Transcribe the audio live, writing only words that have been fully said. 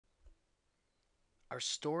Our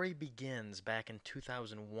story begins back in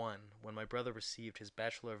 2001 when my brother received his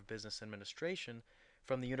Bachelor of Business Administration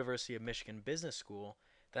from the University of Michigan Business School,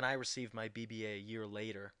 then I received my BBA a year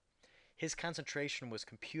later. His concentration was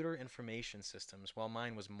computer information systems, while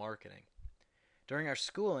mine was marketing. During our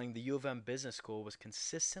schooling, the U of M Business School was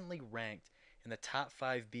consistently ranked in the top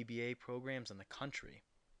 5 BBA programs in the country.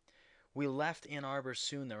 We left Ann Arbor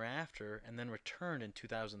soon thereafter and then returned in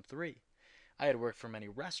 2003. I had worked for many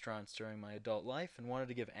restaurants during my adult life and wanted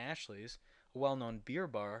to give Ashley's, a well known beer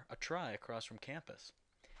bar, a try across from campus.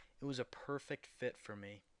 It was a perfect fit for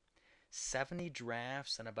me. 70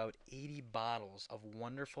 drafts and about 80 bottles of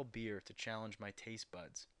wonderful beer to challenge my taste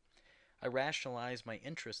buds. I rationalized my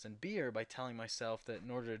interest in beer by telling myself that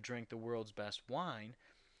in order to drink the world's best wine,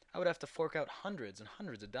 I would have to fork out hundreds and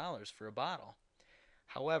hundreds of dollars for a bottle.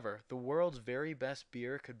 However, the world's very best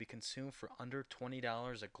beer could be consumed for under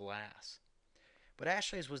 $20 a glass. But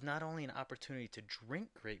Ashley's was not only an opportunity to drink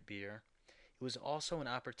great beer, it was also an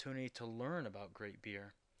opportunity to learn about great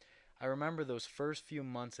beer. I remember those first few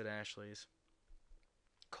months at Ashley's.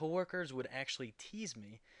 Coworkers would actually tease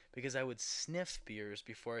me because I would sniff beers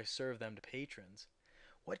before I served them to patrons.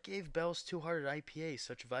 What gave Bell's Two Hearted IPA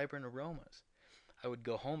such vibrant aromas? I would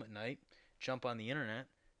go home at night, jump on the internet,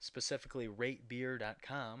 specifically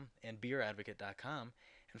ratebeer.com and beeradvocate.com,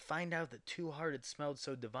 and find out that Two Hearted smelled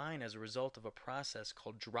so divine as a result of a process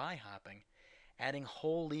called dry hopping, adding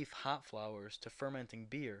whole leaf hop flowers to fermenting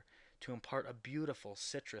beer to impart a beautiful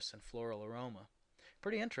citrus and floral aroma.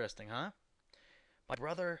 Pretty interesting, huh? My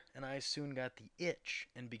brother and I soon got the itch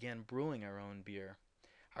and began brewing our own beer.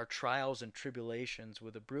 Our trials and tribulations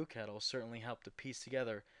with the brew kettle certainly helped to piece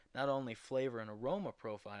together not only flavor and aroma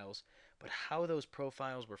profiles, but how those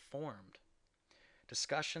profiles were formed.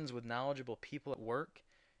 Discussions with knowledgeable people at work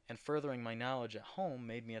and furthering my knowledge at home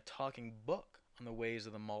made me a talking book on the ways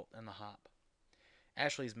of the malt and the hop.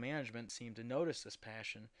 Ashley's management seemed to notice this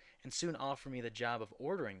passion and soon offered me the job of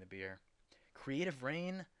ordering the beer. Creative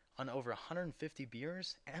reign on over 150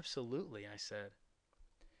 beers? Absolutely, I said.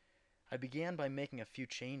 I began by making a few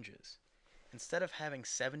changes. Instead of having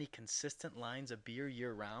 70 consistent lines of beer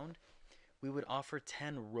year round, we would offer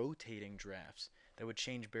 10 rotating drafts that would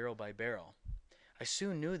change barrel by barrel. I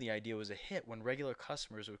soon knew the idea was a hit when regular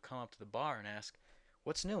customers would come up to the bar and ask,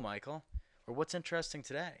 "What's new, Michael?" or "What's interesting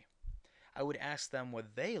today?" I would ask them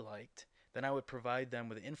what they liked, then I would provide them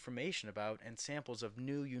with information about and samples of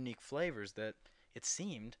new, unique flavors that, it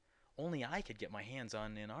seemed, only I could get my hands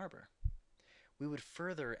on in Ann Arbor. We would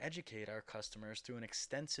further educate our customers through an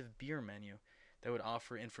extensive beer menu that would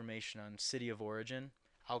offer information on city of origin,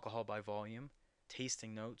 alcohol by volume,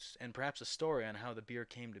 tasting notes, and perhaps a story on how the beer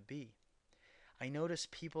came to be. I noticed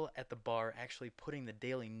people at the bar actually putting the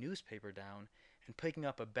daily newspaper down and picking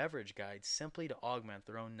up a beverage guide simply to augment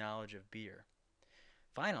their own knowledge of beer.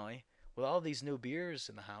 Finally, with all these new beers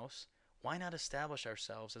in the house, why not establish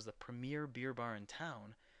ourselves as the premier beer bar in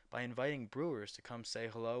town by inviting brewers to come say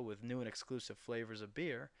hello with new and exclusive flavors of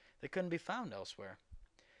beer that couldn't be found elsewhere?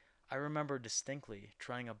 I remember distinctly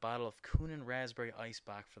trying a bottle of Kuhnen Raspberry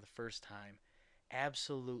Eisbach for the first time.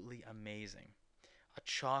 Absolutely amazing. A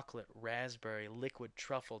chocolate raspberry liquid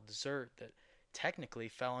truffle dessert that technically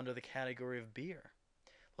fell under the category of beer,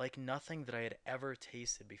 like nothing that I had ever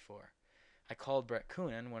tasted before. I called Brett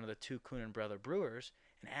Kuhnen, one of the two Kuhnen brother brewers,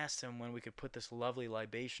 and asked him when we could put this lovely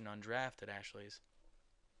libation on draft at Ashley's.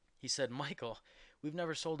 He said, "Michael, we've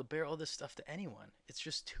never sold a barrel of this stuff to anyone. It's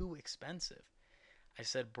just too expensive." I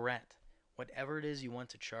said, "Brett, whatever it is you want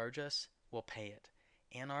to charge us, we'll pay it.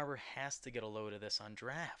 Ann Arbor has to get a load of this on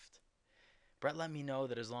draft." Brett let me know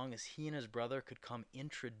that as long as he and his brother could come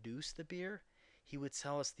introduce the beer, he would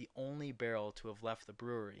sell us the only barrel to have left the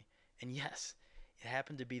brewery. And yes, it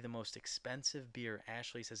happened to be the most expensive beer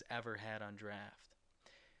Ashley's has ever had on draft.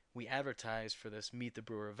 We advertised for this Meet the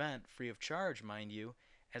Brewer event, free of charge, mind you,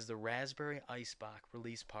 as the Raspberry Eisbach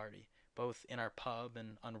release party, both in our pub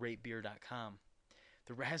and on ratebeer.com.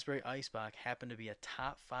 The Raspberry Eisbach happened to be a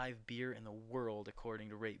top 5 beer in the world according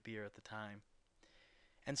to Rate Beer at the time.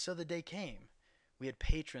 And so the day came. We had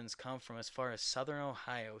patrons come from as far as southern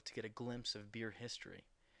Ohio to get a glimpse of beer history.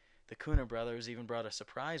 The Kuna brothers even brought a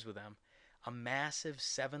surprise with them, a massive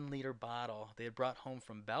 7-liter bottle they had brought home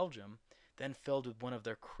from Belgium, then filled with one of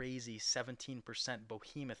their crazy 17%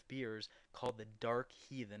 behemoth beers called the Dark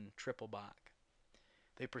Heathen Triple Bock.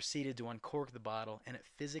 They proceeded to uncork the bottle, and it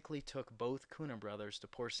physically took both Kuna brothers to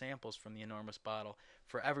pour samples from the enormous bottle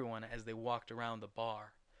for everyone as they walked around the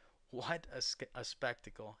bar. What a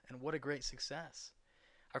spectacle, and what a great success.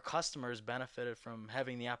 Our customers benefited from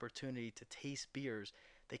having the opportunity to taste beers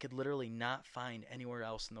they could literally not find anywhere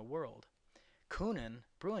else in the world. Coonan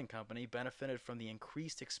Brewing Company benefited from the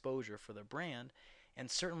increased exposure for the brand, and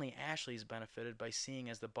certainly Ashley's benefited by seeing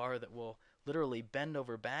as the bar that will literally bend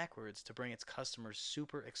over backwards to bring its customers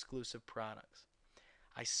super exclusive products.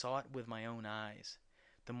 I saw it with my own eyes.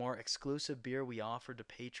 The more exclusive beer we offered to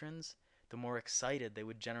patrons, the more excited they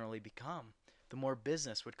would generally become, the more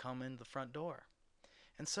business would come in the front door.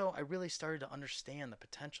 And so I really started to understand the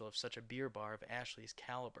potential of such a beer bar of Ashley's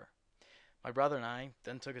caliber. My brother and I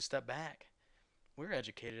then took a step back. We're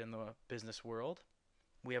educated in the business world.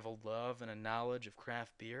 We have a love and a knowledge of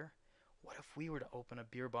craft beer. What if we were to open a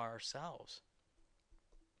beer bar ourselves?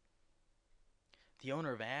 The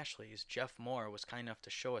owner of Ashley's, Jeff Moore, was kind enough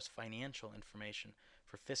to show us financial information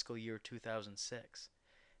for fiscal year 2006.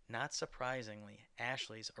 Not surprisingly,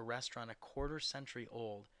 Ashley's, a restaurant a quarter century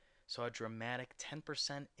old, saw a dramatic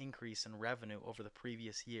 10% increase in revenue over the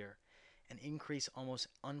previous year, an increase almost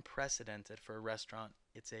unprecedented for a restaurant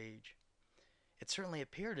its age. It certainly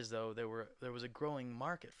appeared as though there was a growing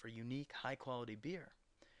market for unique, high quality beer.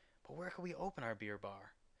 But where could we open our beer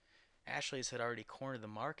bar? Ashley's had already cornered the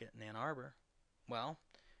market in Ann Arbor. Well,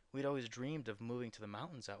 we'd always dreamed of moving to the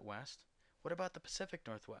mountains out west. What about the Pacific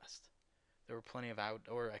Northwest? There were plenty of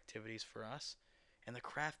outdoor activities for us, and the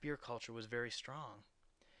craft beer culture was very strong.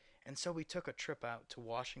 And so we took a trip out to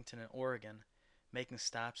Washington and Oregon, making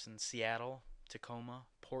stops in Seattle, Tacoma,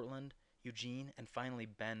 Portland, Eugene, and finally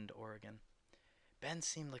Bend, Oregon. Bend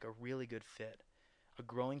seemed like a really good fit. A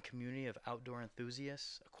growing community of outdoor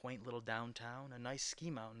enthusiasts, a quaint little downtown, a nice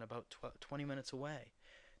ski mountain about 20 minutes away.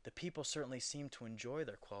 The people certainly seemed to enjoy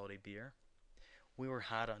their quality beer. We were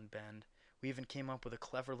hot on Bend. We even came up with a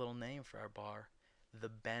clever little name for our bar, the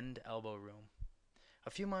Bend Elbow Room.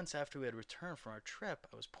 A few months after we had returned from our trip,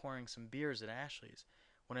 I was pouring some beers at Ashley's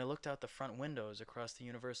when I looked out the front windows across the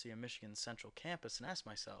University of Michigan's central campus and asked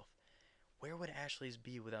myself, where would Ashley's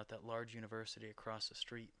be without that large university across the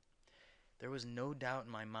street? There was no doubt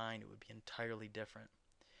in my mind it would be entirely different.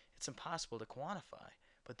 It's impossible to quantify,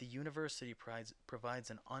 but the university provides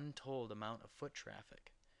an untold amount of foot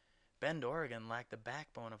traffic. Bend, Oregon lacked the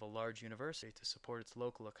backbone of a large university to support its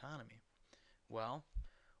local economy. Well,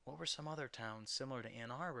 what were some other towns similar to Ann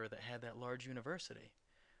Arbor that had that large university?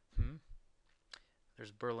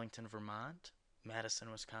 There's Burlington, Vermont, Madison,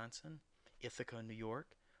 Wisconsin, Ithaca, New York,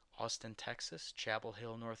 Austin, Texas, Chapel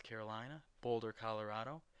Hill, North Carolina, Boulder,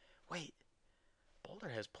 Colorado. Wait, Boulder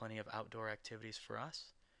has plenty of outdoor activities for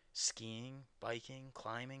us. Skiing, biking,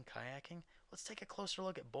 climbing, kayaking. Let's take a closer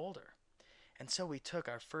look at Boulder. And so we took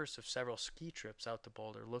our first of several ski trips out to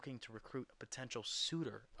Boulder, looking to recruit a potential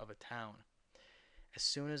suitor of a town. As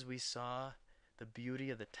soon as we saw the beauty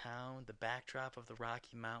of the town, the backdrop of the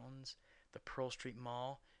Rocky Mountains, the Pearl Street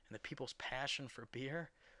Mall, and the people's passion for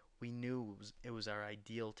beer, we knew it was our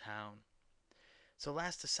ideal town. So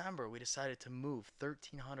last December, we decided to move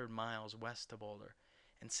 1,300 miles west to Boulder.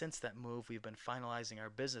 And since that move, we've been finalizing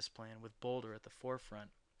our business plan with Boulder at the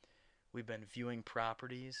forefront. We've been viewing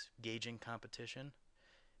properties, gauging competition,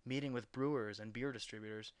 meeting with brewers and beer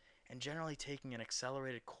distributors, and generally taking an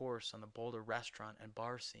accelerated course on the Boulder restaurant and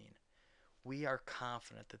bar scene. We are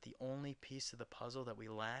confident that the only piece of the puzzle that we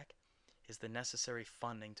lack is the necessary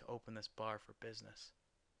funding to open this bar for business.